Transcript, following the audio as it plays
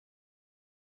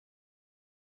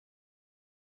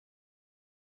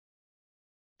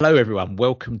Hello, everyone.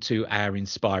 Welcome to our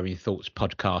Inspiring Thoughts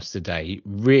podcast today.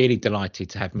 Really delighted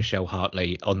to have Michelle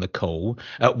Hartley on the call.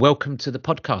 Welcome to the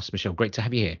podcast, Michelle. Great to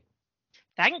have you here.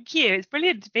 Thank you. It's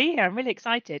brilliant to be here. I'm really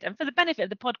excited. And for the benefit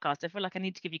of the podcast, I feel like I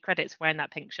need to give you credit for wearing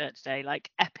that pink shirt today. Like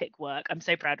epic work. I'm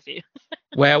so proud of you.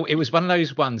 Well, it was one of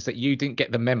those ones that you didn't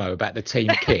get the memo about the team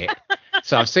kit.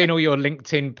 So I've seen all your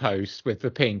LinkedIn posts with the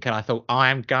pink, and I thought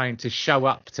I am going to show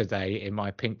up today in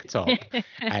my pink top.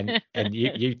 And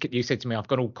you said to me, I've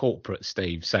got all corporate,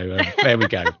 Steve. So there we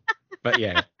go. But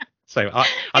yeah. So I've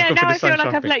gone now for the I feel like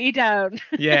sunshine I've bit. let you down.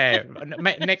 Yeah.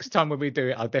 Next time when we do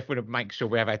it, I'll definitely make sure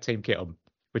we have our team kit on,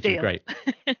 which is great.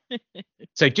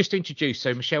 So just to introduce,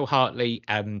 so Michelle Hartley,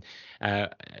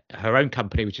 her own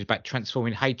company, which is about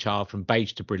transforming HR from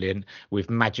beige to brilliant with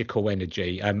magical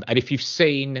energy. And if you've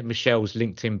seen Michelle's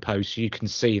LinkedIn posts, you can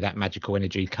see that magical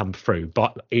energy come through,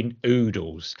 but in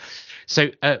oodles.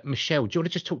 So Michelle, do you want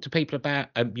to just talk to people about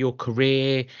your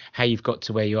career, how you've got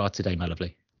to where you are today, my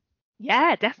lovely?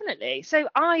 Yeah, definitely. So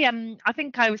I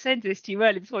think I was saying this to you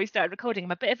earlier before we started recording.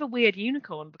 I'm a bit of a weird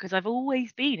unicorn because I've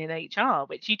always been in HR,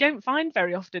 which you don't find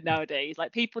very often nowadays.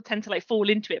 Like people tend to like fall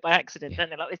into it by accident, don't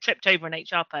they? Like they've tripped over an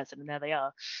HR person and there they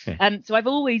are. So I've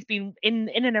always been in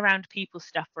and around people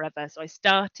stuff forever. So I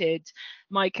started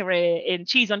my career in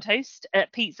cheese on toast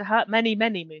at Pizza Hut many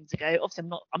moons ago. Obviously,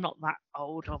 I'm not that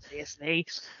old, obviously,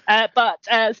 but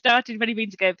started many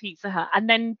moons ago at Pizza Hut, and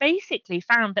then basically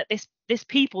found that this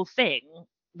people thing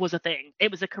was a thing.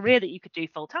 It was a career that you could do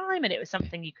full time, and it was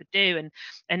something you could do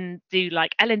and do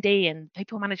like L&D and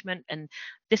people management and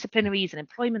disciplinaries and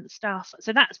employment stuff.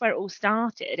 So that's where it all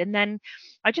started. And then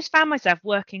I just found myself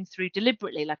working through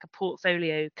deliberately like a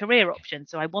portfolio career option.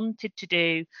 So I wanted to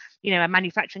do, a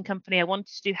manufacturing company. I wanted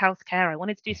to do healthcare. I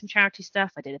wanted to do some charity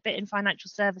stuff. I did a bit in financial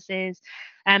services,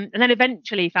 and then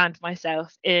eventually found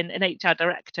myself in an HR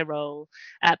director role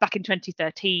back in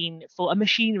 2013 for a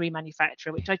machinery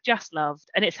manufacturer, which I just loved.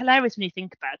 And it's hilarious when you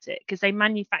think about it because they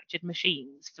manufactured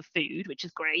machines for food, which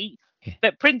is great.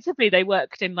 But principally they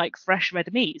worked in like fresh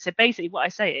red meat. So basically what I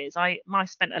say is I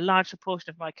spent a large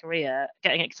proportion of my career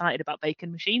getting excited about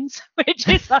bacon machines, which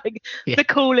is like the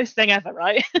coolest thing ever,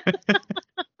 right?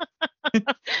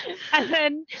 And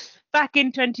then back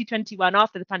in 2021,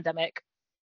 after the pandemic,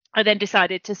 I then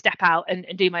decided to step out and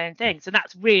do my own thing. So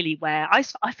that's really where I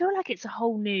feel like it's a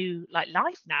whole new like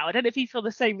life now. I don't know if you feel the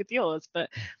same with yours, but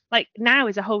like now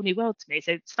is a whole new world to me.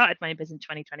 So started my own business in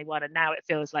 2021, and now it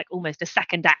feels like almost a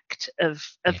second act of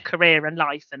career and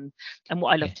life and what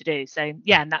I love to do. So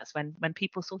yeah, and that's when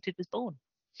People Sorted was born.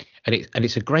 And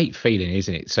it's a great feeling,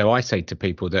 isn't it? So I say to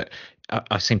people that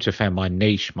I seem to have found my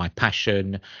niche, my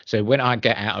passion. So when I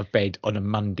get out of bed on a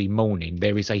Monday morning,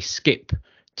 there is a skip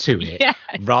to it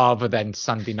rather than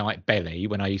Sunday night belly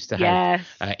when I used to have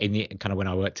in the kind of when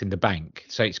I worked in the bank.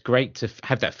 So it's great to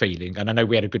have that feeling. And I know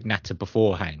we had a good natter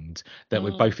beforehand that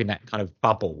we're both in that kind of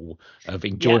bubble of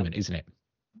enjoyment, isn't it?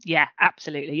 Yeah,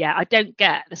 absolutely. Yeah, I don't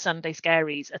get the Sunday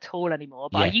scaries at all anymore,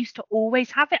 but I used to always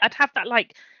have it. I'd have that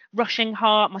like rushing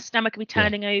heart, my stomach would be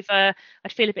turning over,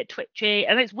 I'd feel a bit twitchy.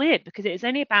 And it's weird because it was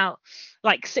only about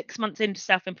like 6 months into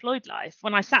self-employed life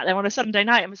when I sat there on a Sunday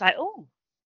night and was like, oh,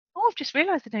 I've just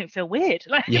realised I don't feel weird.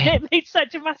 Like it made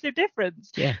such a massive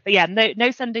difference. But yeah, no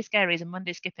Sunday scaries, and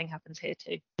Monday skipping happens here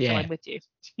too. So I'm with you.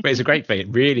 But it's a great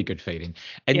feeling, really good feeling.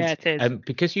 And it is.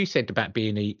 Because you said about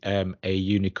being a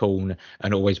unicorn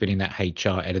and always been in that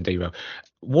HR L&D role,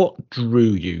 what drew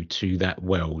you to that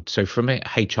world? So from a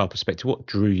HR perspective, what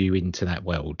drew you into that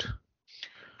world?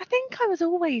 I think I was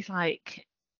always like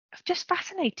just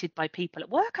fascinated by people at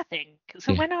work, I think.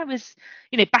 So when I was,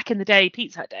 back in the day,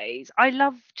 Pizza Hut days, I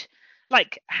loved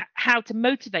like how to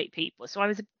motivate people. So I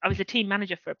was a team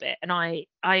manager for a bit, and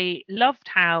I loved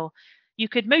how you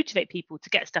could motivate people to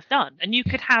get stuff done, and you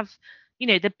could have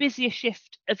the busiest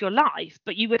shift of your life,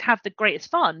 but you would have the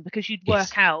greatest fun because you'd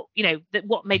work out that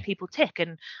what made people tick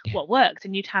and what worked,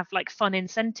 and you'd have like fun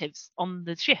incentives on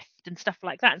the shift and stuff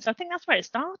like that. And so I think that's where it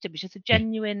started, which is a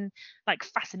genuine like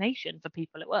fascination for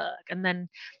people at work. And then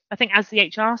I think as the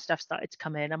HR stuff started to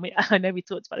come in, and I know we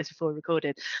talked about this before we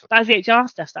recorded, but as the HR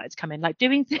stuff started to come in, like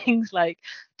doing things like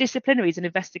disciplinaries and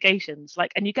investigations,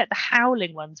 like, and you get the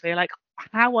howling ones where you're like,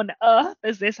 how on earth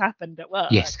has this happened at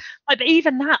work? Like, but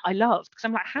even that I loved. because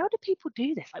I'm like, how do people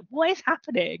do this? Like, what is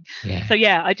happening? Yeah. So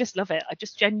yeah, I just love it. I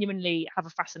just genuinely have a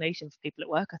fascination for people at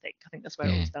work. I think that's where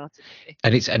it all started,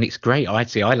 really. And it's great.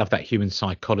 I love that human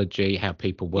psychology, how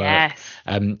people work. Yes.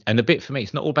 And the bit for me,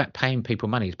 it's not all about paying people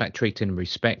money. It's about treating them with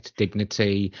respect,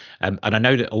 dignity. And I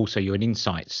know that also you're an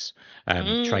insights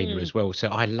trainer as well. So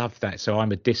I love that. So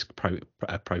I'm a disc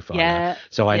profiler. Yeah.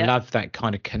 So I Yeah. love that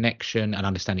kind of connection and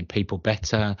understanding people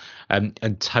better,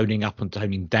 and toning up and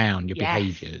toning down your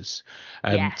behaviors.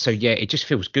 So yeah, it just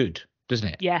feels good, doesn't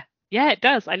it? Yeah. Yeah, it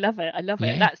does. I love it. I love it.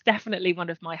 Yeah. That's definitely one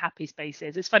of my happy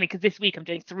spaces. It's funny because this week I'm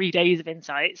doing 3 days of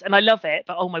insights and I love it,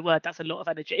 but oh my word, that's a lot of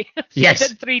energy. Yes. I've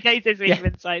done 3 days this week of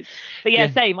insights. But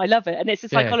yeah, same. I love it. And it's the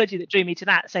psychology that drew me to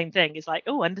that same thing. It's like,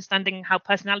 oh, understanding how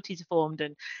personalities are formed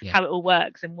and how it all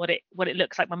works and what it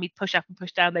looks like when we push up and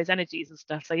push down those energies and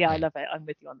stuff. So yeah, I love it. I'm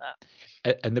with you on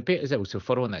that. And the bit is also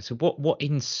follow on that. So what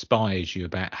inspires you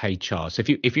about HR? So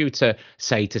if you were to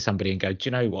say to somebody and go, do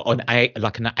you know what,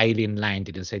 like an alien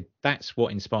landed and said, that's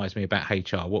what inspires me about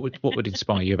HR, what would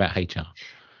inspire you about HR?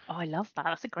 Oh, I love that.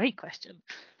 That's a great question.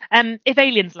 If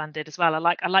aliens landed as well, I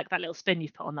like that little spin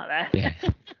you've put on that there.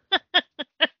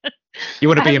 Yeah. You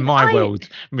want to be in my world,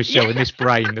 Michelle, in this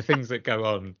brain, the things that go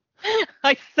on.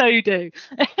 I so do.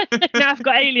 Now I've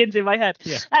got aliens in my head.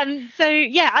 Yeah. So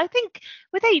yeah, I think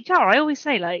with HR, I always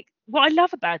say, like, what I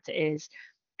love about it is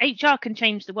HR can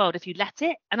change the world if you let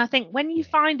it. And I think when you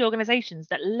find organizations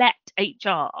that let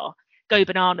HR go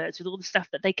bananas with all the stuff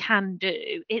that they can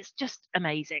do, it's just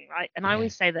amazing, right? And I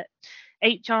always say that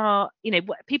HR,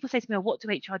 people say to me, oh, what do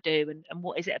HR do and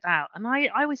what is it about? And I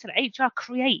always say that HR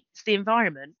creates the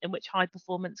environment in which high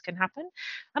performance can happen.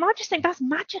 And I just think that's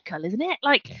magical, isn't it?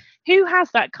 Like, who has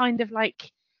that kind of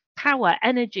like power,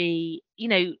 energy,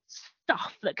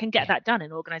 stuff that can get that done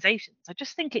in organizations? I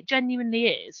just think it genuinely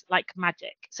is like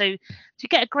magic. So to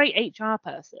get a great HR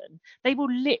person, they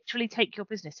will literally take your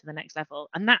business to the next level.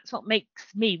 And that's what makes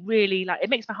me really, like, it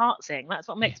makes my heart sing. That's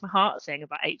what makes my heart sing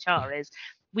about HR is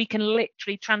we can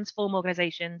literally transform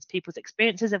organizations, people's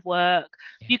experiences of work.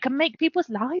 You can make people's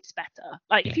lives better.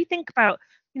 Like if you think about,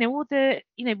 all the,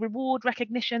 reward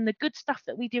recognition, the good stuff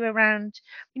that we do around,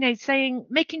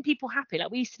 making people happy.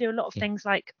 Like we used to do a lot of things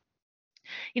like,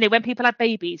 when people had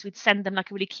babies, we'd send them like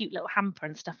a really cute little hamper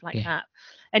and stuff like that.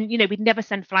 And, we'd never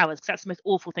send flowers because that's the most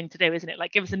awful thing to do, isn't it?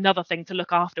 Like, give us another thing to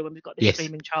look after when we've got this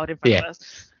screaming child in front of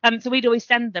us. So we'd always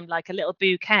send them like a little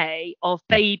bouquet of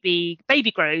baby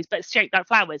grows, but shaped like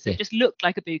flowers. So it just looked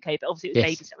like a bouquet, but obviously it was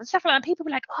baby stuff and stuff like that. And people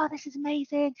were like, oh, this is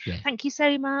amazing. Thank you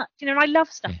so much. And I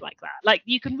love stuff like that. Like,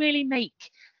 you can really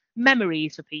make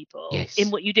memories for people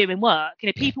in what you do in work.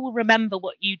 People will remember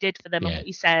what you did for them and what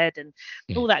you said and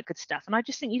all that good stuff. And I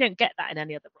just think you don't get that in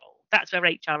any other role. That's where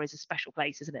HR is a special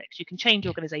place, isn't it? Because you can change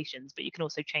organizations, but you can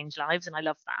also change lives. And I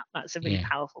love that. That's a really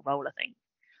powerful role, I think.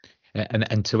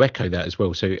 And to echo that as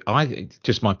well, so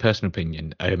just my personal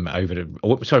opinion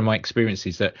my experience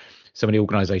is that some of the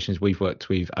organisations we've worked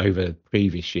with over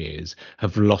previous years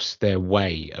have lost their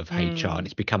way of HR, and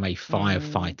it's become a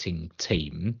firefighting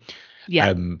team.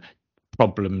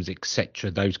 Problems,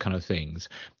 etc., those kind of things.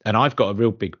 And I've got a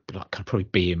real big, can probably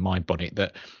be in my bonnet,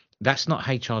 that's not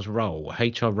HR's role.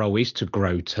 HR role is to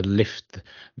grow, to lift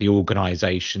the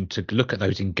organisation, to look at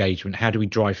those engagement. How do we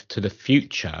drive to the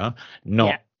future,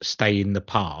 not stay in the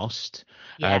past?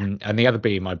 And the other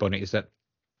bee in my bonnet is that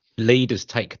leaders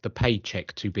take the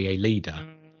paycheck to be a leader.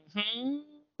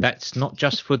 That's not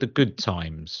just for the good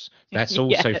times. That's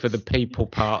also for the people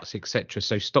parts, etc.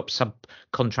 So stop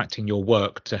subcontracting your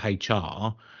work to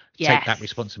HR. Take that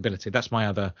responsibility. That's my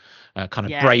other kind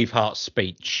of Braveheart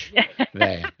speech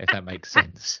there, if that makes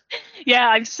sense. Yeah,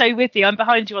 I'm so with you. I'm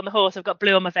behind you on the horse. I've got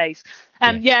blue on my face.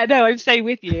 I'm so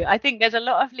with you. I think there's a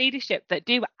lot of leadership that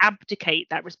do abdicate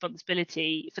that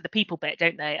responsibility for the people bit,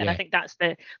 don't they? And I think that's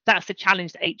the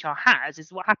challenge that HR has.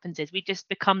 Is what happens is we just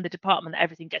become the department that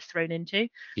everything gets thrown into.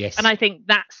 Yes. And I think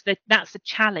that's the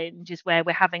challenge, is where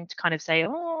we're having to kind of say,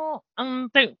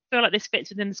 don't feel like this fits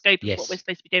within the scope of what we're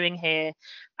supposed to be doing here.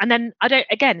 And then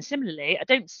similarly, I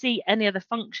don't see any other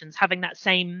functions having that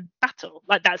same battle,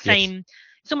 like that same.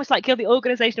 It's almost like you're the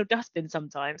organizational dustbin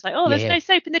sometimes. Like, there's no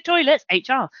soap in the toilets,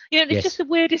 HR. It's just the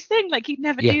weirdest thing. Like, you'd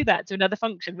never do that to another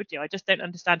function, would you? I just don't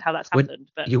understand how that's happened.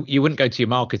 But you wouldn't go to your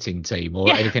marketing team or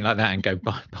anything like that and go,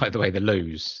 by the way, the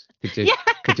loos.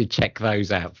 Could you check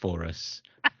those out for us?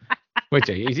 Would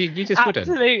you? You just wouldn't.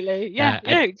 Absolutely. Yeah,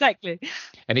 exactly.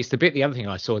 And it's the other thing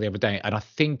I saw the other day, and I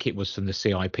think it was from the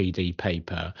CIPD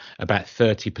paper, about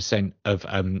 30% of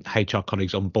HR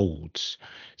colleagues on boards.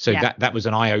 So that was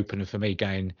an eye opener for me,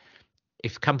 going,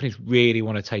 if companies really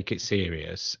want to take it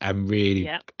serious and really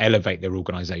Yeah. elevate their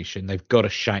organization, they've got to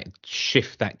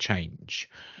shift that change.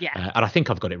 Yeah. And I think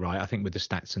I've got it right. I think with the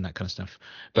stats and that kind of stuff.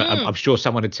 But I'm Mm. sure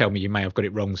someone would tell me you may have got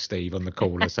it wrong, Steve, on the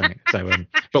call or something. So,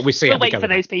 but we'll see We'll how we wait go for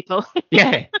with those that. people.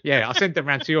 Yeah, yeah. I'll send them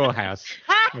round to your house,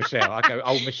 Michelle. I go,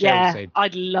 oh, Michelle Yeah, said.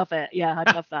 I'd love it. Yeah,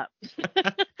 I'd love that.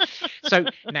 So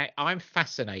now I'm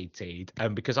fascinated,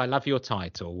 because I love your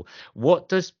title. What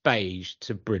does beige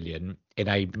to brilliant in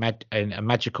a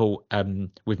magical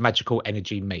with magical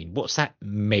energy mean? What's that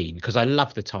mean? Because I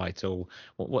love the title.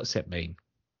 What's it mean?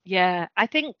 Yeah, I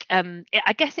think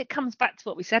I guess it comes back to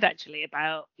what we said actually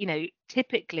about,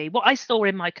 typically what I saw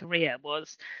in my career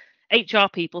was HR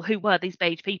people who were these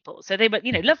beige people. So they were,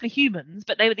 Yeah, lovely humans,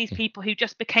 but they were these yeah, people who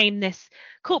just became this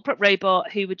corporate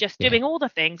robot who were just yeah, doing all the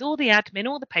things, all the admin,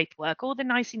 all the paperwork, all the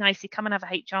nicey, come and have a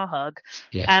HR hug.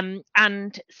 yeah,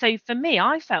 And so for me,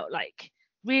 I felt like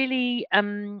really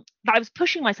that I was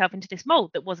pushing myself into this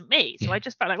mold that wasn't me. So yeah, I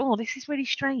just felt like, oh, this is really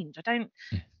strange.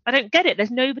 I don't get it.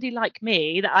 There's nobody like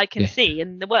me that I can yeah, see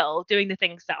in the world doing the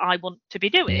things that I want to be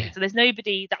doing. yeah, So there's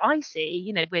nobody that I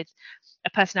see, with a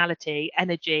personality,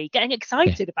 energy, getting yeah,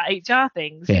 excited about HR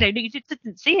things. yeah, You just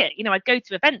didn't see it. I'd go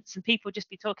to events and people just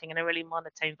be talking in a really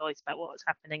monotone voice about what was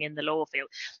happening in the law field.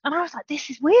 And I was like, this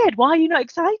is weird. Why are you not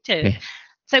excited? yeah,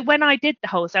 So when I did the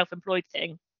whole self-employed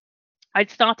thing,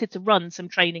 I'd started to run some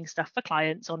training stuff for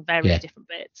clients on various yeah, different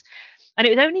bits. And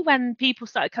it was only when people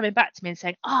started coming back to me and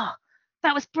saying, oh,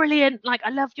 that was brilliant. Like,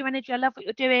 I loved your energy. I love what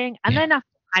you're doing. And yeah, then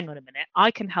hang on a minute,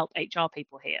 I can help HR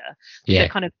people here to yeah,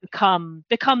 kind of become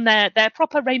their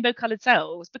proper rainbow colored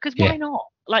selves. Because yeah, why not?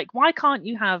 Like, why can't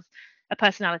you have a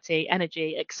personality,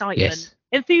 energy, excitement, yes,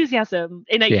 enthusiasm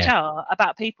in yeah, HR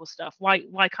about people stuff? Why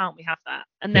can't we have that?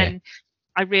 And yeah, then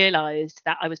I realized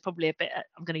that I was probably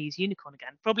I'm going to use unicorn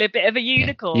again, probably a bit of a yeah,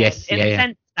 unicorn yes, in yeah, the yeah,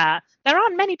 sense that there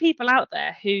aren't many people out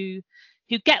there who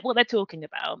get what they're talking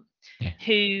about, yeah,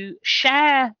 who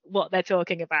share what they're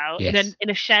talking about yes, in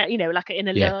a share, like in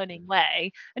a yeah, learning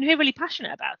way, and who are really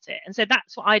passionate about it. And so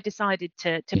that's what I decided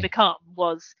to yeah, become,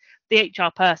 was the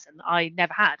HR person that I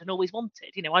never had and always wanted.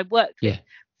 I worked with yeah,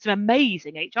 some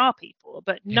amazing HR people,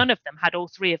 but yeah, none of them had all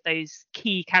three of those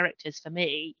key characters for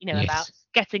me, about yes,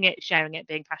 getting it, sharing it,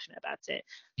 being passionate about it.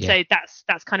 yeah, So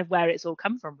that's kind of where it's all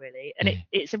come from, really. And yeah,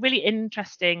 it's a really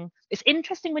it's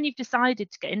interesting when you've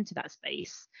decided to get into that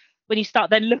space, when you start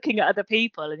then looking at other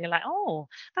people and you're like, oh,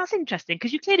 that's interesting,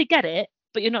 because you clearly get it,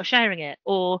 but you're not sharing it,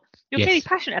 or you're clearly yes,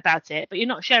 passionate about it, but you're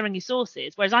not sharing your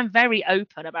sources. Whereas I'm very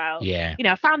open about, yeah,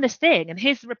 I found this thing and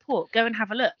here's the report, go and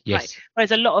have a look. Like, yes,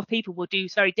 whereas a lot of people will do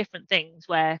very different things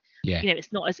where, yeah,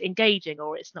 it's not as engaging,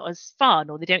 or it's not as fun,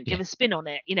 or they don't yeah, give a spin on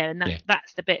it, and yeah.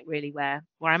 that's the bit really where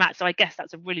I'm at. So I guess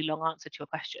that's a really long answer to your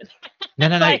question. No,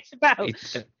 no, no. But it's about,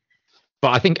 It's, but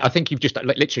I think you've just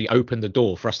literally opened the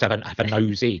door for us to have a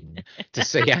nose in to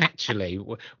see actually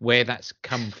where that's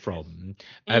come from,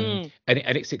 mm, and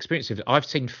it's expensive. I've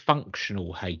seen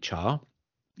functional HR,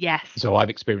 yes. so I've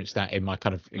experienced that in my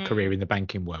kind of career Mm, in the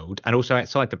banking world and also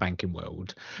outside the banking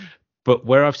world. But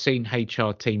where I've seen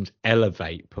HR teams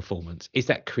elevate performance is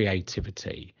that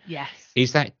creativity. yes.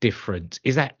 Is that different?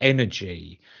 Is that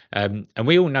energy? And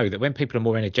we all know that when people are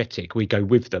more energetic, we go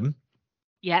with them.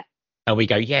 Yeah. And we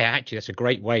go, yeah, actually, that's a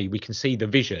great way. We can see the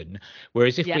vision.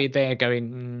 Whereas if Yeah. we're there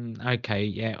going, okay,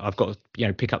 yeah, I've got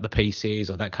to, pick up the pieces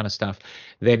or that kind of stuff,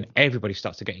 then everybody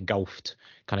starts to get engulfed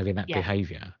kind of in that Yeah.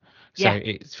 behavior. So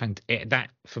Yeah. that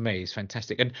for me is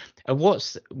fantastic. And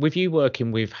what's with you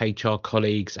working with HR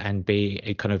colleagues and be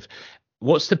a kind of,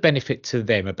 what's the benefit to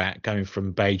them about going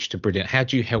from beige to brilliant? How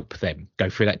do you help them go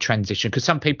through that transition? Because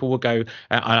some people will go,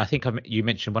 and I think you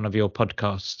mentioned one of your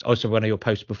podcasts, also one of your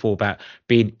posts before about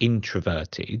being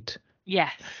introverted.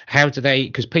 Yes. How do they,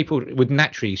 because people would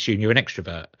naturally assume you're an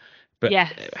extrovert, but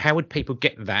Yes. how would people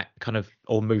get that kind of,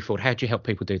 or move forward? How do you help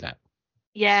people do that?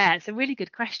 Yeah, it's a really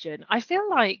good question. I feel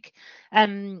like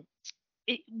um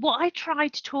what I try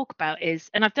to talk about is,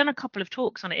 and I've done a couple of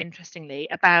talks on it, interestingly,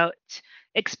 about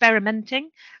experimenting.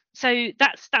 So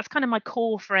that's kind of my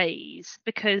core phrase,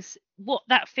 because what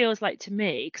that feels like to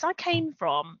me, because I came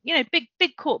from,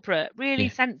 big corporate, really Yeah.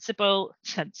 sensible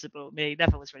me,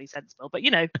 never was really sensible, but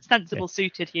Yeah. sensible,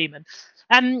 suited human.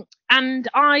 And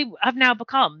I have now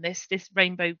become this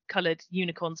rainbow colored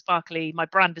unicorn, sparkly, my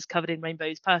brand is covered in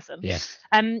rainbows person. Yeah.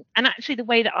 And actually, the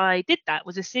way that I did that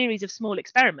was a series of small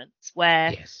experiments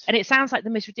where, Yes. and it sounds like the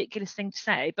most ridiculous thing to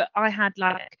say, but I had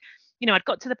like, I'd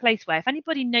got to the place where if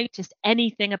anybody noticed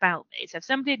anything about me, so if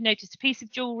somebody had noticed a piece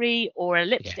of jewelry or a Yeah.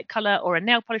 lipstick color or a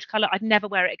nail polish color, I'd never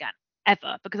wear it again.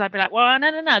 ever, because I'd be like, well,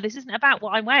 no, this isn't about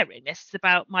what I'm wearing, this is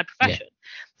about my profession.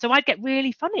 So I'd get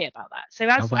really funny about that. So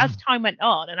as time went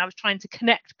on and I was trying to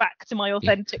connect back to my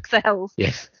authentic self,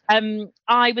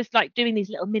 I was like doing these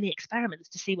little mini experiments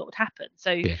to see what would happen.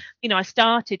 So you know, I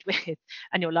started with,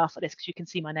 and you'll laugh at this because you can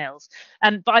see my nails,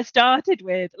 but I started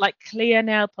with like clear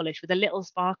nail polish with a little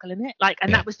sparkle in it, like,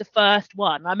 and that was the first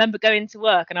one. I remember going to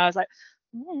work and I was like,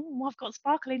 I've got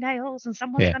sparkly nails and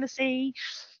someone's going to see,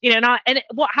 you know, and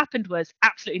what happened was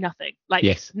absolutely nothing. Like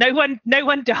no one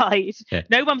died.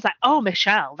 No one was like, oh,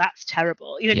 Michelle, that's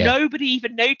terrible. You know, nobody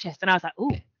even noticed. And I was like,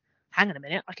 oh, hang on a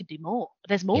minute, I can do more.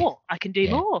 There's more. I can do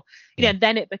more. You know, and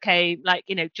then it became like,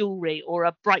 you know, jewelry or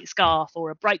a bright scarf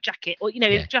or a bright jacket, or, you know,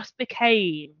 it just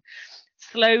became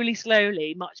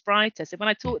slowly much brighter. So when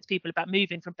I talk to people about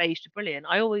moving from beige to brilliant,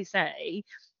 I always say,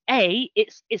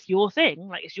 it's your thing,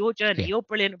 like it's your journey. Your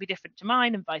brilliant will be different to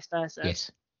mine and vice versa.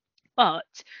 But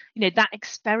you know, that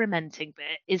experimenting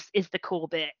bit is the core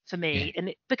bit for me.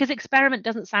 And because experiment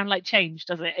doesn't sound like change,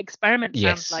 does it? Experiment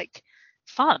sounds like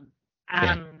fun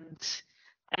and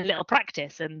a little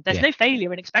practice, and there's no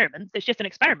failure in experiments. It's just an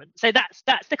experiment. So that's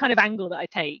the kind of angle that I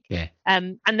take.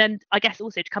 And then I guess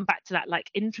also to come back to that like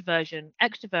introversion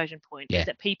extroversion point, is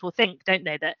that people think, don't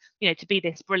they, that, you know, to be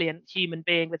this brilliant human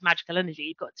being with magical energy,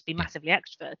 you've got to be massively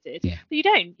extroverted. But you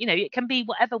don't. You know, it can be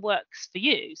whatever works for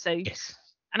you. So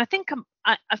and I think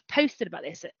I've posted about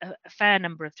this a fair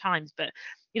number of times, but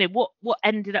you know, what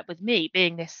ended up with me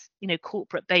being this, you know,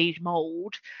 corporate beige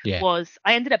mold was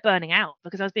I ended up burning out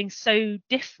because I was being so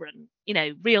different, you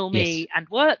know, real me and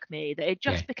work me, that it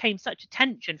just became such a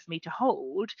tension for me to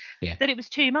hold that it was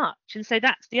too much. And so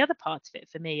that's the other part of it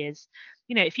for me is,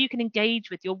 you know, if you can engage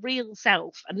with your real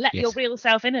self and let your real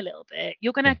self in a little bit,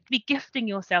 you're going to be gifting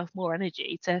yourself more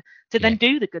energy to then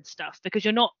do the good stuff, because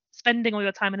you're not spending all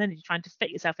your time and energy trying to fit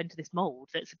yourself into this mold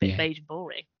that's a bit beige and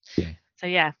boring.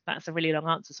 So that's a really long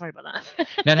answer. Sorry about that.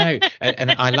 No,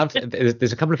 and I love.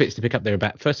 There's a couple of bits to pick up there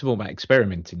about. First of all, about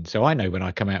experimenting. So I know when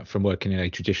I come out from working in a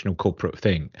traditional corporate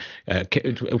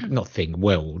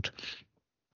world.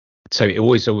 So it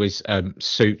always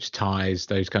suits, ties,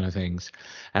 those kind of things,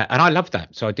 and I love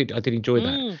that. So I did enjoy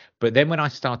that. But then when I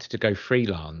started to go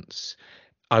freelance,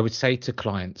 I would say to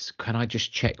clients, "Can I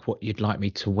just check what you'd like me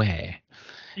to wear?"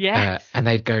 And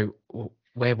they'd go, well,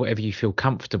 "Wear whatever you feel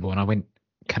comfortable." And I went,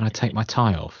 "Can I take my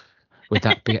tie off? Would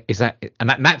that be, is that?" And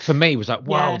that for me was like,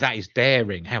 wow, that is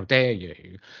daring. How dare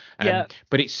you?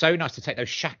 But it's so nice to take those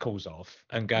shackles off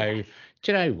and go,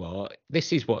 do you know what?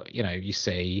 This is what, you know, you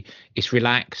see, it's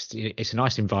relaxed. It's a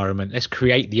nice environment. Let's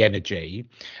create the energy.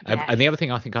 And the other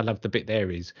thing I think I love the bit there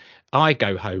is I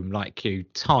go home like you,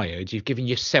 tired. You've given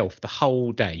yourself the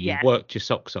whole day. You've worked your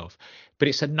socks off. But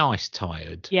it's a nice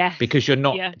tired, because you're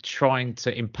not trying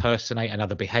to impersonate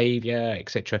another behavior,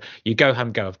 etc. You go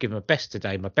home, I've given my best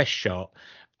today, my best shot.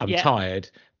 I'm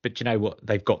tired, but you know what?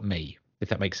 They've got me, if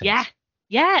that makes sense.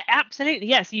 Yeah, absolutely.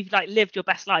 Yes, you've like lived your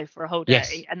best life for a whole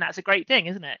day, and that's a great thing,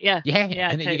 isn't it?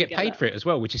 And then you get paid for it as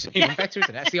well, which is even better,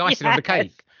 isn't it? That's the icing on the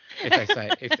cake. If they say,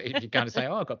 if you're going to say,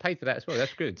 oh, I got paid for that as well,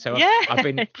 that's good. So I've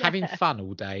been having fun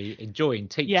all day, enjoying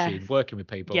teaching, working with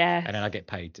people, and then I get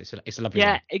paid. It's a lovely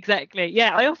way. Exactly.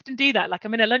 I often do that. Like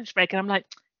I'm in a lunch break and I'm like,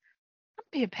 I'm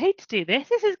being paid to do this.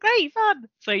 This is great fun.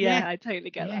 So I totally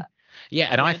get that.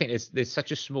 And I think there's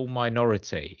such a small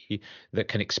minority that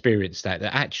can experience that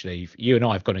actually you and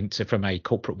I have gone into from a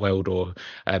corporate world or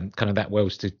kind of that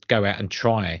world to go out and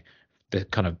try the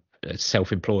kind of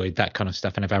self-employed, that kind of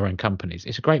stuff, and have our own companies.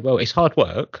 It's a great world. It's hard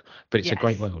work, but it's a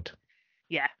great world.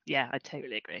 I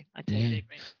totally agree.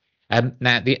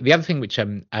 Now the other thing which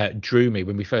drew me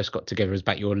when we first got together was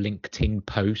about your LinkedIn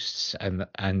posts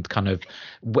and kind of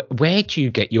where do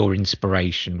you get your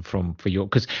inspiration from for your,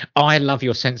 because I love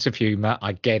your sense of humor,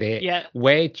 I get it.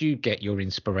 Where do you get your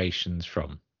inspirations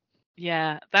from? Do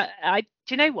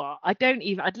you know what?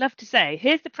 I'd love to say,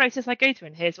 here's the process I go through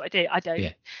and here's what I do. I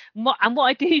don't. What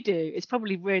I do is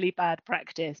probably really bad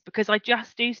practice, because I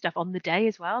just do stuff on the day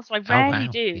as well. So I rarely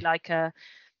do like a,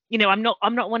 you know, I'm not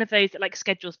one of those that like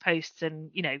schedules posts and,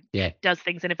 you know, does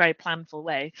things in a very planful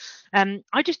way.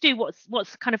 I just do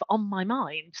what's kind of on my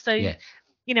mind. So,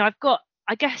 you know, I've got,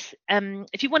 I guess,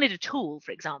 if you wanted a tool,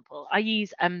 for example, I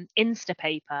use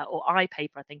Instapaper or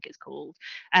iPaper, I think it's called,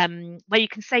 where you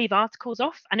can save articles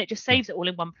off and it just saves it all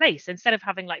in one place. Instead of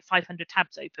having like 500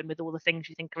 tabs open with all the things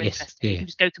you think are interesting, you can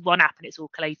just go to one app and it's all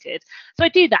collated. So I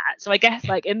do that. So I guess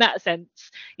like in that sense,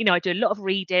 you know, I do a lot of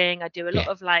reading. I do a lot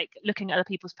of like looking at other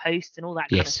people's posts and all that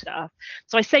kind of stuff.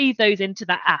 So I save those into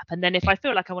that app. And then if I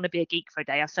feel like I want to be a geek for a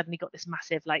day, I've suddenly got this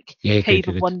massive like cave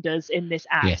of wonders in this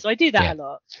app. So I do that a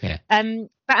lot.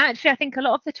 But actually, I think a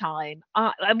lot of the time,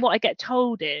 and what I get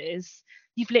told is,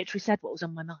 you've literally said what was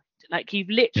on my mind. Like, you've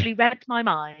Yeah. literally read my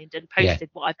mind and Yeah. posted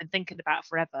what I've been thinking about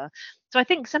forever. So I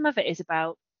think some of it is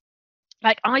about,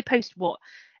 like, I post what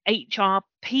HR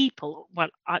people,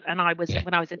 I was, Yeah.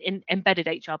 when I was an embedded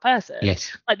HR person,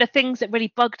 Yes. like the things that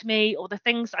really bugged me, or the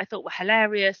things that I thought were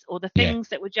hilarious, or the Yeah. things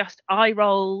that were just eye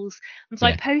rolls. And so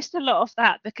I Yeah. post a lot of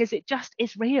that because it just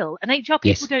is real, and HR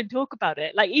people Yes. don't talk about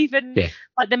it. Like, even Yeah.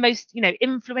 like the most,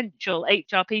 influential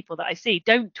HR people that I see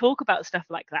don't talk about stuff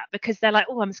like that, because they're like,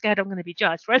 oh, I'm scared I'm going to be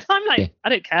judged. Whereas I'm like, Yeah. I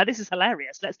don't care, this is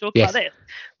hilarious, let's talk about Yes. this.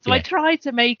 So I Yeah. try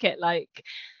to make it like,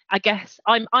 I guess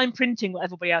I'm printing what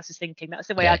everybody else is thinking. That's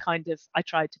the way Yeah. I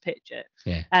tried to pitch it.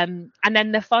 Yeah. And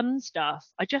then the fun stuff,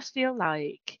 I just feel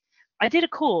like I did a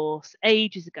course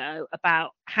ages ago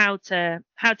about how to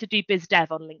do biz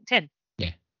dev on LinkedIn.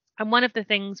 Yeah. And one of the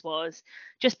things was,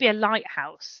 just be a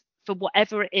lighthouse for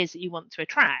whatever it is that you want to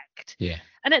attract. Yeah.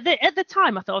 And at the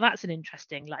time, I thought, oh, that's an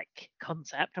interesting like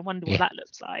concept. I wonder what Yeah. that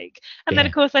looks like. And then, Yeah.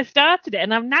 of course, I started it,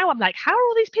 and I'm like, how are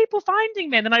all these people finding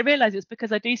me? And then I realized it's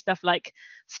because I do stuff like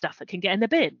stuff that can get in the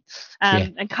bin, Yeah.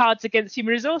 and Cards Against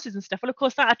Human Resources and stuff. Well, of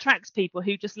course, that attracts people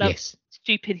who just love Yes.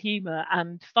 stupid humor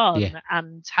and Yeah. fun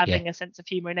and Yeah. having a sense of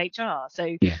humor in HR.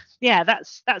 So Yeah. yeah,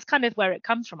 that's kind of where it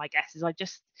comes from, I guess. Is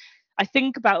I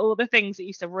think about all the things that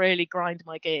used to really grind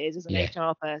my gears as an Yeah.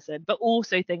 HR person, but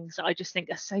also things that I just think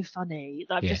are so funny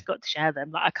that I've Yeah. just got to share them.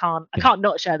 Like, I Yeah. can't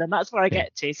not share them. That's where I Yeah.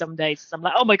 get to some days. I'm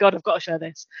like, oh my God, I've got to share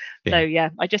this. So Yeah. yeah,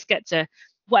 I just get to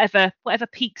whatever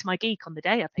piques my geek on the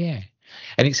day, I think. Yeah.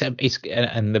 And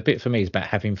and the bit for me is about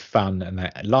having fun, and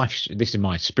that life. This is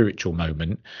my spiritual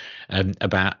moment,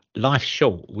 about life's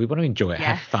short. We want to enjoy it,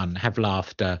 have Yes. fun, have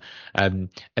laughter, and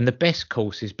the best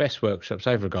courses, best workshops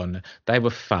over gone. They were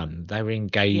fun, they were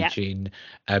engaging.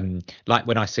 Like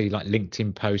when I see like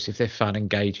LinkedIn posts, if they're fun,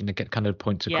 engaging, they get kind of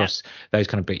points Yeah. across those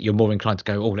kind of bit. You're more inclined to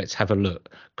go, oh, let's have a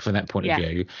look from that point Yeah. of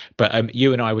view. But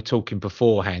you and I were talking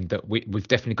beforehand that we've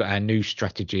definitely got our new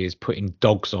strategy is putting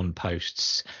dogs on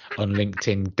posts on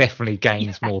LinkedIn. Definitely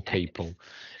gains more people.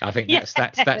 I think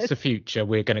that's the future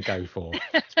we're going to go for.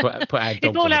 Put our If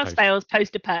dogs all on the else post. fails,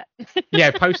 post a pet.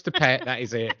 Yeah, post a pet. That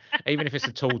is it. Even if it's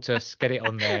a tortoise, get it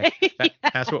on there.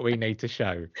 That's what we need to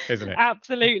show, isn't it?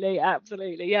 Absolutely.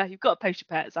 Yeah, you've got to post your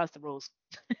pets. That's the rules.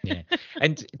 Yeah.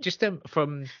 And just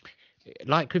from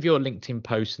like with your LinkedIn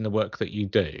posts and the work that you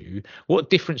do, what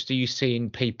difference do you see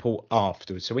in people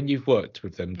afterwards? So when you've worked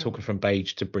with them, talking from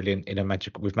Beige to Brilliant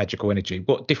with magical energy,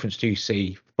 what difference do you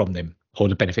see from them, or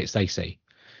the benefits they see?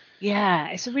 Yeah,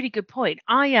 it's a really good point.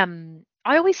 I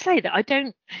always say that I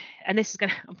don't, and this is I'm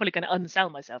probably gonna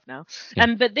unsell myself now.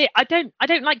 Yeah. But I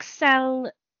don't like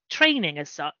sell training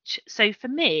as such. So for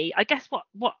me, I guess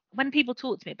what when people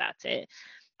talk to me about it,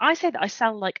 I say that I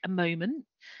sell like a moment.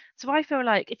 So I feel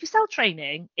like if you sell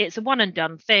training, it's a one and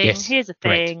done thing. Yes. Here's a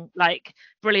Correct. thing, like,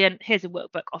 brilliant, here's a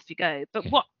workbook, off you go. But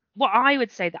Yeah. what I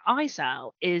would say that I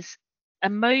sell is a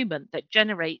moment that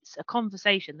generates a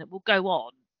conversation that will go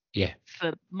on Yeah.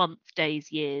 for months,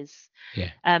 days, years.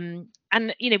 Yeah. And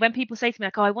when people say to me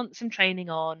like, oh, I want some training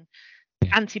on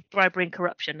Yeah. anti-bribery and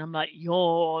corruption, I'm like,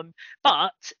 yawn.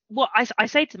 But what I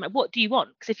say to them, like, what do you want?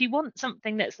 Because if you want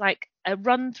something that's like a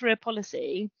run through a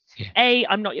policy, Yeah. A,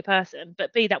 I'm not your person,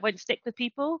 but B, that won't stick with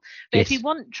people. But if you Yes.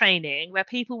 want training where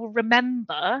people will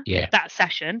remember Yeah. that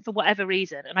session for whatever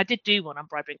reason, and I did do one on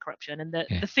bribery and corruption, and the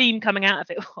Yeah. theme coming out of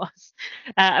it was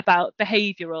about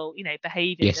behavioural,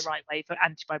 behaving Yes. the right way for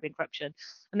anti-bribery and corruption.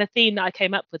 And the theme that I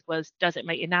came up with was, does it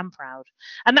make your nan proud?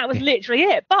 And that was Yeah. literally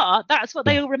it. But that's what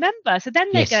they Yeah. all remember. So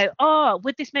then they Yes. go, oh,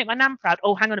 would this make my nan proud?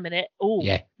 Oh, hang on a minute. Oh,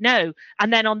 Yeah. no.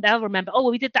 And then they'll remember, oh,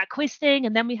 well, we did that quiz thing,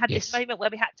 and then we had this Yes. moment where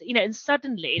we had to, and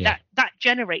suddenly Yeah. that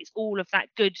generates all of that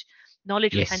good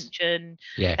knowledge Yes. retention,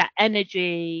 Yeah. that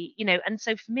energy, and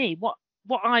so for me, what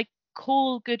I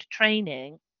call good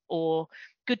training or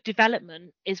good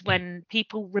development is when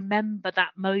people remember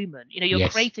that moment. You're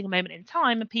Yes. creating a moment in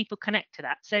time and people connect to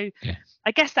that. So Yeah.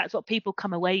 I guess that's what people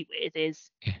come away with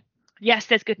is, Yeah. yes,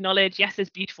 there's good knowledge, yes, there's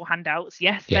beautiful handouts,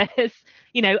 yes, Yeah. there's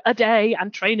a day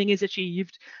and training is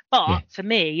achieved, but Yeah. for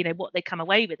me, what they come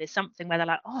away with is something where they're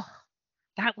like, oh,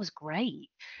 that was great.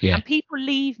 Yeah. And people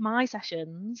leave my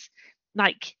sessions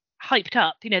like hyped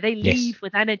up, they leave Yes.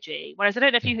 with energy. Whereas I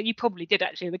don't know if Yeah. you probably did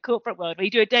actually in the corporate world, where you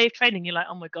do a day of training, you're like,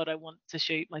 oh my God, I want to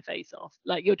shoot my face off.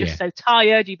 Like, you're just Yeah. so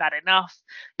tired, you've had enough,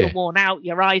 you're Yeah. worn out,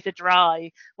 your eyes are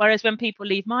dry. Whereas when people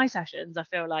leave my sessions, I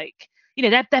feel like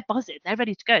they're buzzing, they're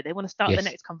ready to go, they want to start the Yes.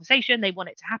 next conversation, they want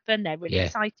it to happen, they're really Yeah.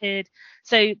 excited.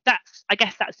 So I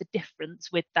guess that's the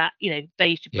difference with that,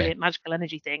 Beige to Yeah. Brilliant magical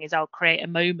energy thing, is I'll create a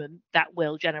moment that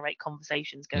will generate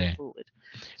conversations going forward.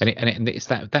 And it's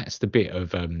that's the bit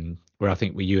of where I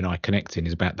think you and I connecting,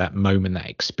 is about that moment, that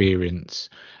experience.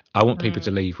 I want people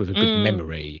to leave with a good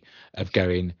memory of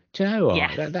going, do you know what,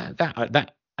 Yes.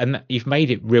 that and you've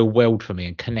made it real world for me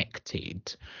and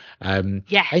connected.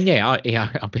 Yes. And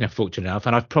I've been fortunate enough,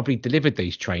 and I've probably delivered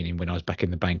these training when I was back in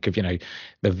the bank of, the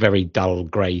very dull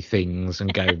grey things,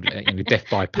 and go, death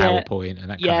by PowerPoint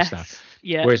and that kind of stuff.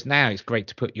 Yeah. Whereas now it's great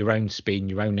to put your own spin,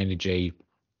 your own energy,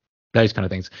 those kind of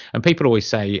things. And people always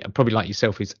say, probably like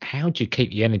yourself, is how do you keep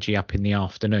the energy up in the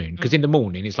afternoon? Because in the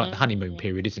morning it's like the honeymoon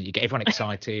period, isn't it? You get everyone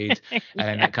excited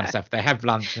and that kind of stuff. They have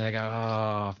lunch and they go,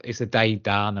 oh, is the day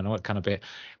done, and all that kind of bit.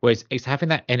 Whereas it's having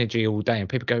that energy all day, and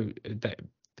people go,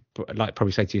 like,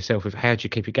 probably say to yourself, if how do you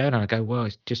keep it going? And I go, well,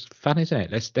 it's just fun, isn't it?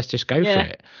 Let's just go for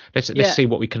it. Let's see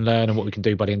what we can learn and what we can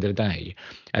do by the end of the day.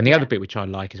 And the other bit which I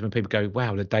like is when people go,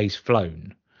 wow, the day's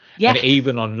flown. Yes. And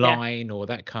even online or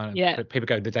that kind of, people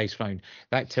go, the day's flown.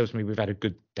 That tells me we've had a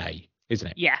good day, isn't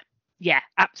it? Yeah,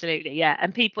 absolutely. Yeah.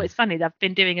 And people, it's funny, I've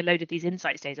been doing a load of these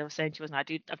insights days. I was saying to you, wasn't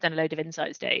I? I've done a load of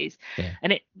insights days.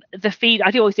 And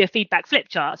I do always do a feedback flip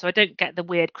chart, so I don't get the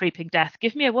weird creeping death.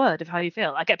 Give me a word of how you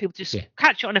feel. I get people to just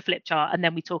catch it on a flip chart, and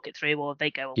then we talk it through, or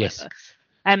they go or whatever.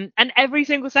 And every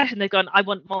single session they've gone, I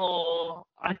want more.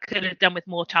 I could have done with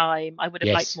more time. I would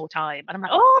have liked more time. And I'm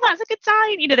like, oh, that's a good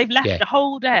sign. They've left the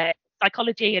whole day,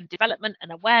 psychology and development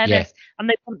and awareness, and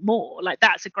they want more. Like,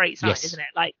 that's a great sign, isn't it?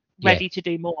 Like, ready to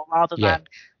do more, rather than,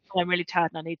 oh, I'm really tired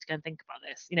and I need to go and think about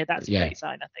this. That's a great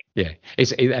sign, I think.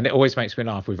 And it always makes me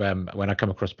laugh with when I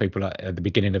come across people at the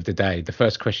beginning of the day. The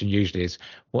first question usually is,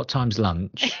 what time's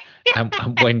lunch? and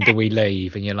when do we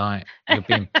leave? And you're like, you're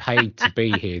being paid to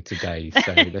be here today,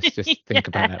 so let's just think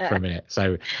about that for a minute.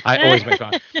 So I always make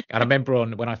fun. And I remember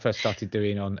when I first started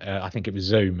doing on I think it was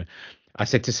Zoom, I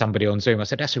said to somebody on Zoom, I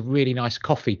said, that's a really nice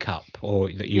coffee cup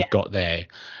that you've got there.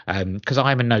 Because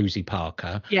I'm a nosy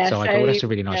Parker. So I go, that's a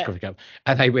really nice coffee cup.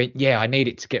 And they went, yeah, I need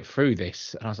it to get through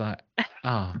this. And I was like,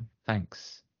 oh,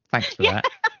 thanks. Thanks for that.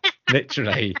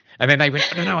 Literally. And then they went,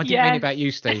 no, I didn't mean about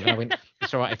you, Steve. And I went,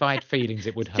 it's all right. If I had feelings,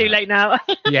 it would hurt. Too late now.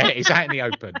 It's out in the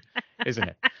open, isn't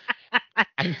it?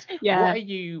 And what are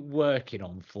you working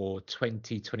on for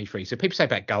 2023? So people say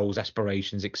about goals,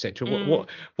 aspirations, etc.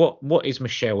 What is,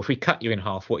 Michelle, if we cut you in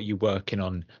half, what are you working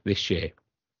on this year?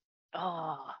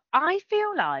 Oh, I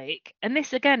feel like, and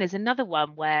this again is another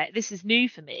one where this is new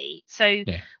for me. So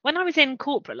when I was in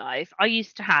corporate life, I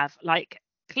used to have like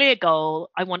clear goal.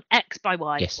 I want X by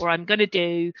Y, or I'm going to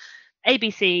do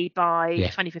ABC by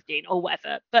 2015 or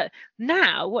whatever. But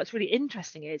now what's really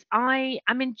interesting is I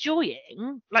am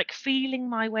enjoying like feeling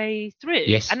my way through.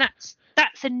 And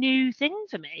that's a new thing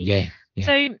for me.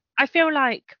 So I feel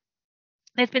like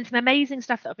there's been some amazing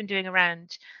stuff that I've been doing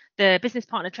around the business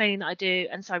partner training that I do,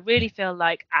 and so I really feel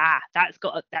like that's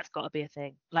got to be a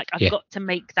thing. Like, I've got to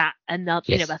make that another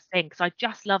a thing, because I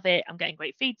just love it. I'm getting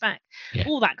great feedback,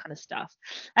 all that kind of stuff.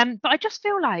 But I just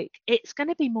feel like it's going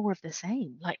to be more of the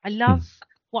same. Like, I love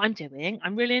what I'm doing.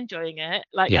 I'm really enjoying it.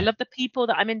 Like, I love the people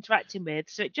that I'm interacting with.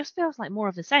 So it just feels like more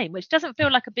of the same, which doesn't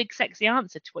feel like a big sexy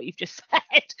answer to what you've just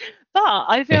said. But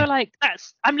I feel like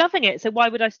I'm loving it. So why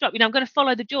would I stop? I'm going to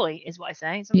follow the joy, is what I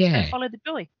say. So I'm just going to follow the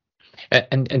joy.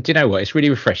 And do you know what? It's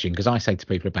really refreshing, because I say to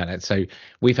people about that. So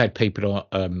we've had people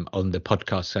on the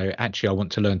podcast. So actually, I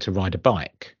want to learn to ride a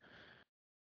bike.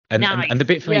 And the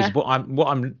bit for me is what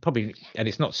I'm probably, and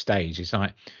it's not staged. It's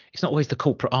like, it's not always the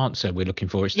corporate answer we're looking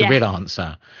for. It's the real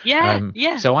answer.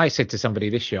 So I said to somebody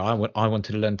this year, I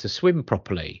wanted to learn to swim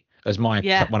properly as one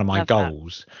of my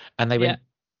goals. And they went,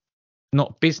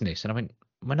 not business. And I went,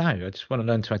 well, no, I just want to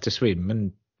learn how to swim.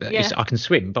 And I can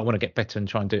swim, but I want to get better and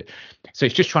try and do it. So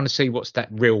it's just trying to see what's that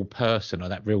real person or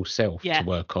that real self to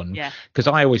work on. Because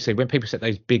I always say, when people set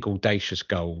those big audacious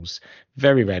goals,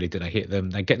 very rarely do they hit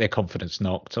them. They get their confidence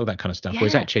knocked, all that kind of stuff.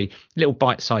 Whereas actually little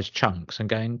bite-sized chunks and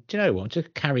going, do you know what,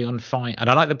 just carry on, fine. And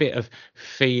I like the bit of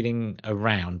feeling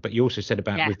around, but you also said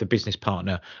about with the business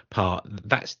partner part,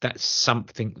 that's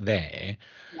something there.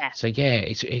 So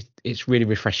it's really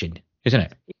refreshing, isn't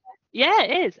it? Yeah,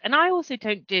 it is. And I also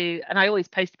don't do, and I always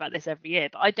post about this every year,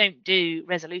 but I don't do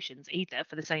resolutions either,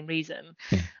 for the same reason.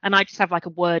 And I just have like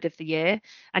a word of the year.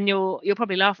 And you'll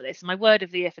probably laugh at this. My word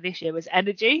of the year for this year was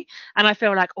energy. And I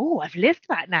feel like, oh, I've lived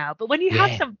that now. But when you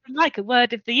have something like a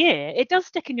word of the year, it does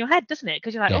stick in your head, doesn't it?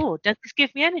 Because you're like, oh, does this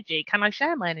give me energy? Can I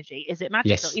share my energy? Is it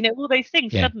magical? All those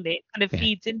things, suddenly it kind of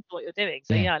feeds into what you're doing.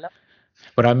 So I love it.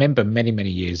 But I remember many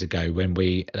years ago when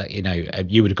we,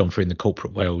 you would have gone through in the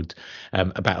corporate world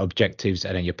about objectives,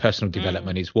 and then your personal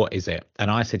development is what is it?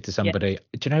 And I said to Yeah. somebody,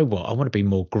 do you know what? I want to be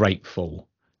more grateful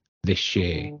this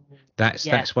year. Ooh, That's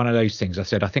yeah. one of those things. I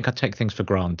said, I think I take things for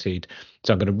granted.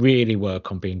 So I'm going to really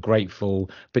work on being grateful,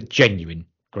 but genuine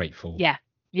grateful. Yeah.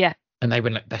 Yeah. And they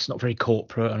went, like, that's not very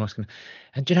corporate. And I was going,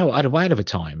 and do you know what? I had a whale of a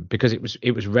time because it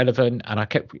was relevant, and I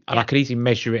could easily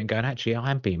measure it and go, and actually I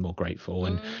am being more grateful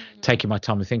and taking my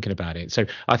time and thinking about it. So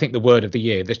I think the word of the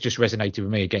year that's just resonated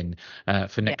with me again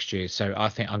for next year. So I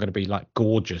think I'm going to be like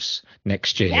gorgeous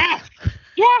next year. Yes.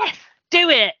 Yes.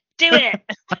 Do it.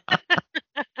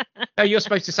 Oh, you're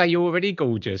supposed to say you're already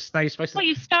gorgeous. No, you're supposed to. Well,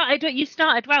 you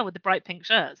started well with the bright pink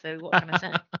shirt. So what can I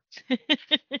say?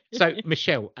 So,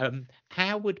 Michelle,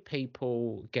 how would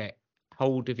people get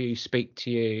hold of you, speak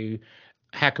to you?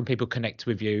 How can people connect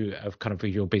with you, with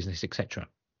your business, etc.?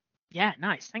 Yeah,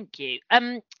 nice. Thank you.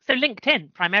 So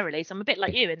LinkedIn primarily. So I'm a bit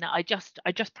like you in that I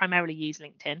just primarily use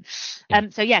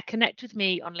LinkedIn. So yeah, connect with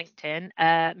me on LinkedIn.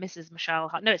 Mrs. Michelle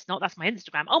No, it's not. That's my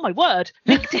Instagram. Oh my word.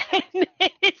 LinkedIn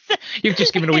is You've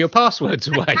just given all your passwords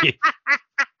away.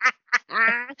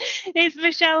 It's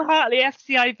Michelle Hartley,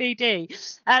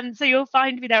 FCIBD. So you'll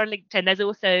find me there on LinkedIn. There's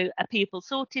also a People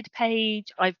Sorted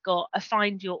page. I've got a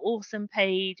Find Your Awesome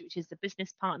page, which is the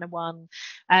business partner one.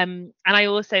 And I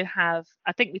also have,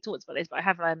 I think we talked about this, but I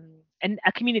have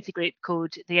a community group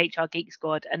called the HR Geek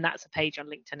Squad, and that's a page on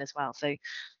LinkedIn as well. So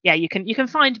yeah, you can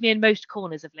find me in most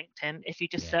corners of LinkedIn if you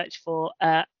just search for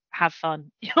have fun.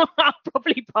 I'll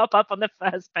probably pop up on the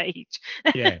first page.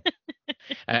 Yeah.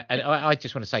 And I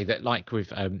just want to say that, like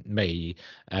with me,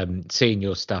 seeing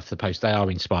your stuff, the posts, they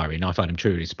are inspiring. I find them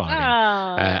truly inspiring.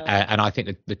 And I think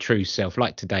that the true self,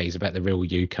 like today, is about the real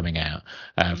you coming out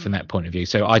from that point of view.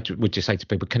 So I would just say to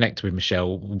people, connect with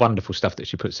Michelle. Wonderful stuff that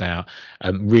she puts out.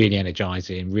 Really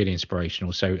energizing, really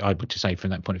inspirational. So I would just say from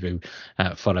that point of view,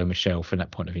 follow Michelle from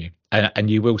that point of view. And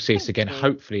you will see us again,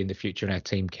 hopefully in the future, in our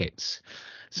team kits.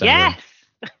 So, yes.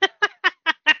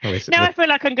 Now I feel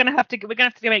like we're gonna have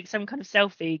to make some kind of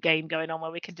selfie game going on where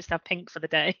we can just have pink for the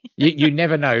day. you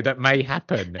never know, that may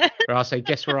happen. Or I'll say,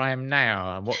 guess where I am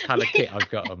now and what colour kit I've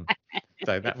got on.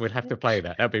 So that would have to play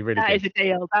that. That'd be really good. That is a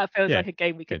deal. That feels like a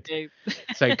game we could do.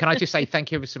 So can I just say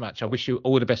thank you ever so much. I wish you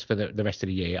all the best for the rest of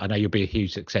the year. I know you'll be a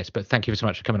huge success, but thank you so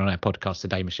much for coming on our podcast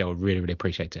today, Michelle. Really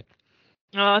appreciate it.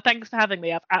 Oh, thanks for having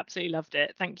me. I've absolutely loved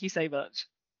it. Thank you so much.